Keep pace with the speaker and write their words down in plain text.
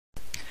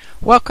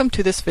Welcome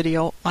to this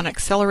video on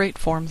Xcelerate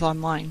Forms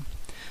Online.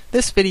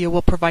 This video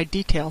will provide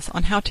details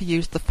on how to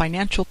use the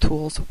financial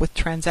tools with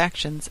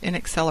transactions in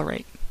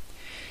Xcelerate.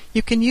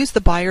 You can use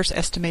the buyer's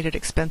estimated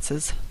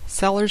expenses,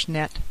 seller's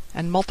net,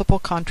 and multiple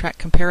contract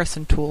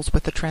comparison tools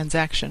with the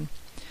transaction.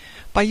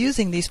 By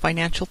using these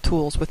financial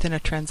tools within a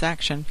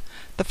transaction,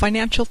 the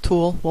financial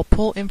tool will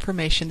pull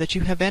information that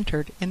you have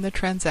entered in the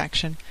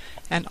transaction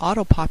and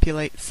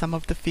auto-populate some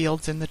of the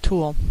fields in the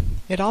tool.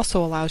 It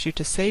also allows you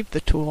to save the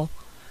tool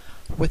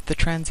with the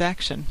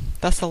transaction,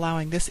 thus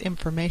allowing this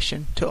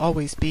information to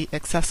always be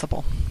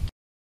accessible.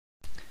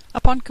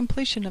 Upon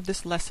completion of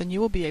this lesson, you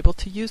will be able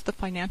to use the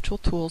financial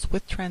tools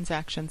with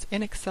transactions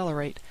in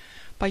Xcelerate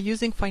by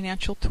using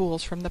financial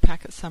tools from the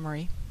packet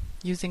summary,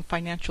 using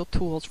financial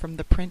tools from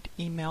the print,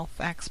 email,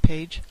 fax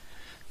page,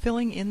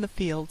 filling in the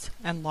fields,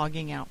 and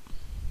logging out.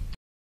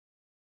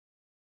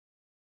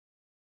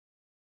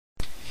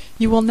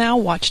 You will now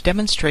watch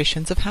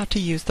demonstrations of how to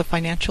use the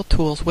financial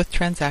tools with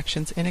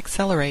transactions in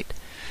Xcelerate.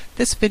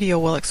 This video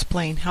will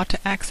explain how to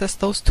access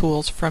those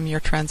tools from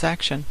your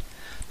transaction.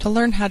 To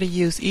learn how to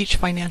use each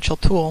financial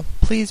tool,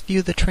 please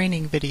view the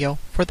training video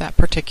for that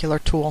particular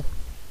tool.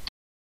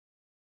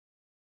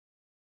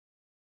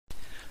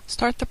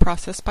 Start the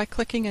process by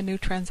clicking a new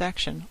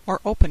transaction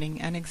or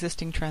opening an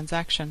existing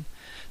transaction.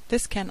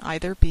 This can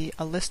either be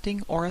a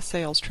listing or a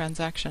sales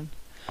transaction.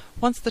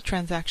 Once the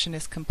transaction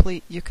is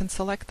complete, you can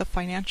select the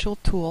financial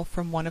tool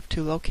from one of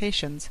two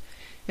locations.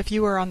 If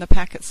you are on the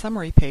packet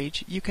summary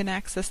page, you can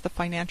access the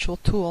financial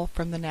tool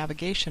from the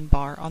navigation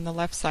bar on the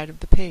left side of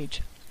the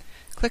page.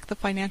 Click the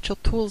Financial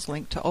Tools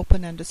link to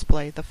open and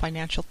display the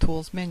Financial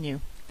Tools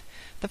menu.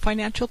 The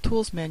Financial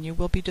Tools menu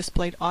will be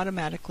displayed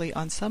automatically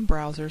on some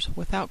browsers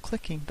without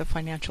clicking the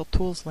Financial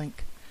Tools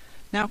link.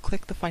 Now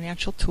click the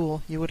financial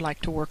tool you would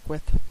like to work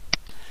with.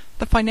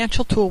 The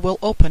financial tool will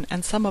open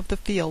and some of the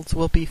fields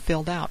will be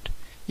filled out.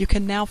 You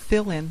can now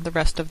fill in the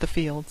rest of the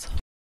fields.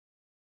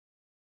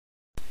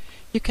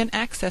 You can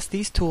access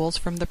these tools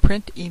from the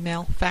print,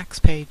 email, fax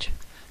page.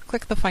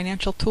 Click the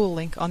Financial Tool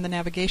link on the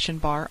navigation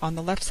bar on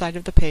the left side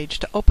of the page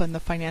to open the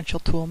Financial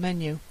Tool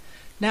menu.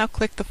 Now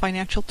click the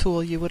financial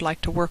tool you would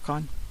like to work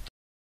on.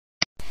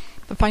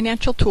 The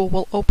financial tool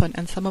will open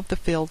and some of the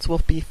fields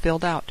will be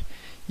filled out.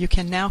 You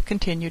can now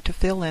continue to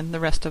fill in the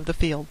rest of the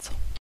fields.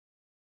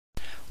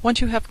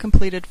 Once you have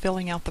completed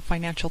filling out the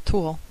financial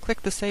tool,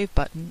 click the Save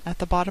button at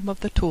the bottom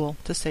of the tool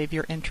to save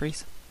your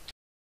entries.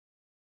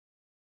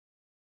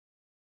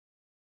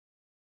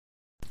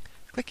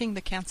 Clicking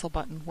the Cancel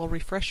button will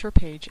refresh your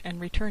page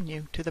and return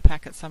you to the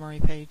packet summary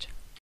page.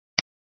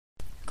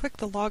 Click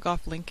the Log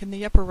Off link in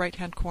the upper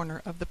right-hand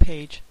corner of the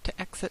page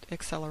to exit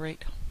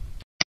Xcelerate.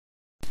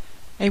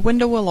 A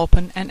window will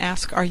open and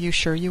ask, "Are you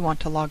sure you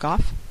want to log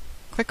off?"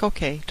 Click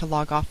OK to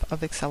log off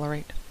of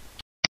Xcelerate.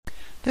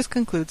 This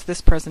concludes this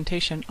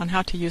presentation on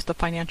how to use the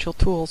financial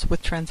tools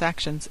with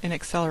transactions in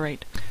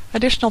Xcelerate.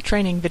 Additional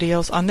training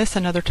videos on this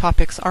and other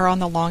topics are on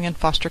the Long and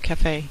Foster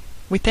Cafe.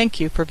 We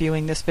thank you for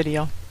viewing this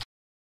video.